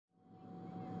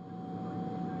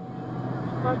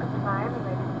Welcome to Miami,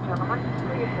 ladies and gentlemen.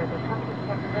 For your service, come to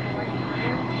check the runway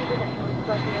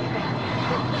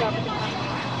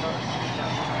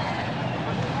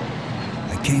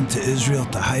I came to Israel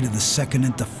at the height of the Second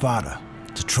Intifada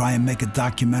to try and make a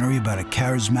documentary about a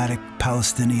charismatic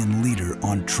Palestinian leader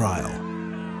on trial.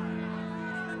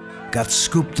 Got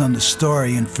scooped on the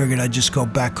story and figured I'd just go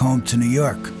back home to New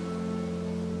York.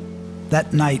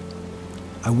 That night,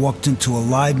 I walked into a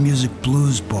live music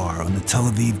blues bar on the Tel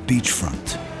Aviv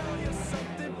beachfront.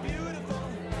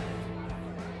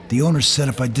 The owner said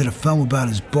if I did a film about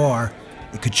his bar,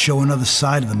 it could show another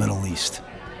side of the Middle East.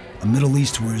 A Middle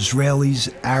East where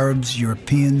Israelis, Arabs,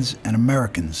 Europeans, and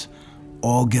Americans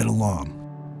all get along.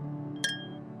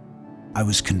 I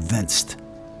was convinced.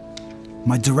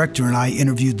 My director and I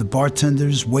interviewed the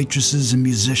bartenders, waitresses, and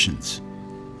musicians.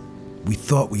 We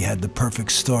thought we had the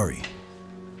perfect story.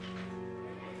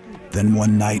 Then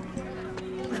one night,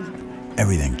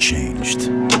 everything changed.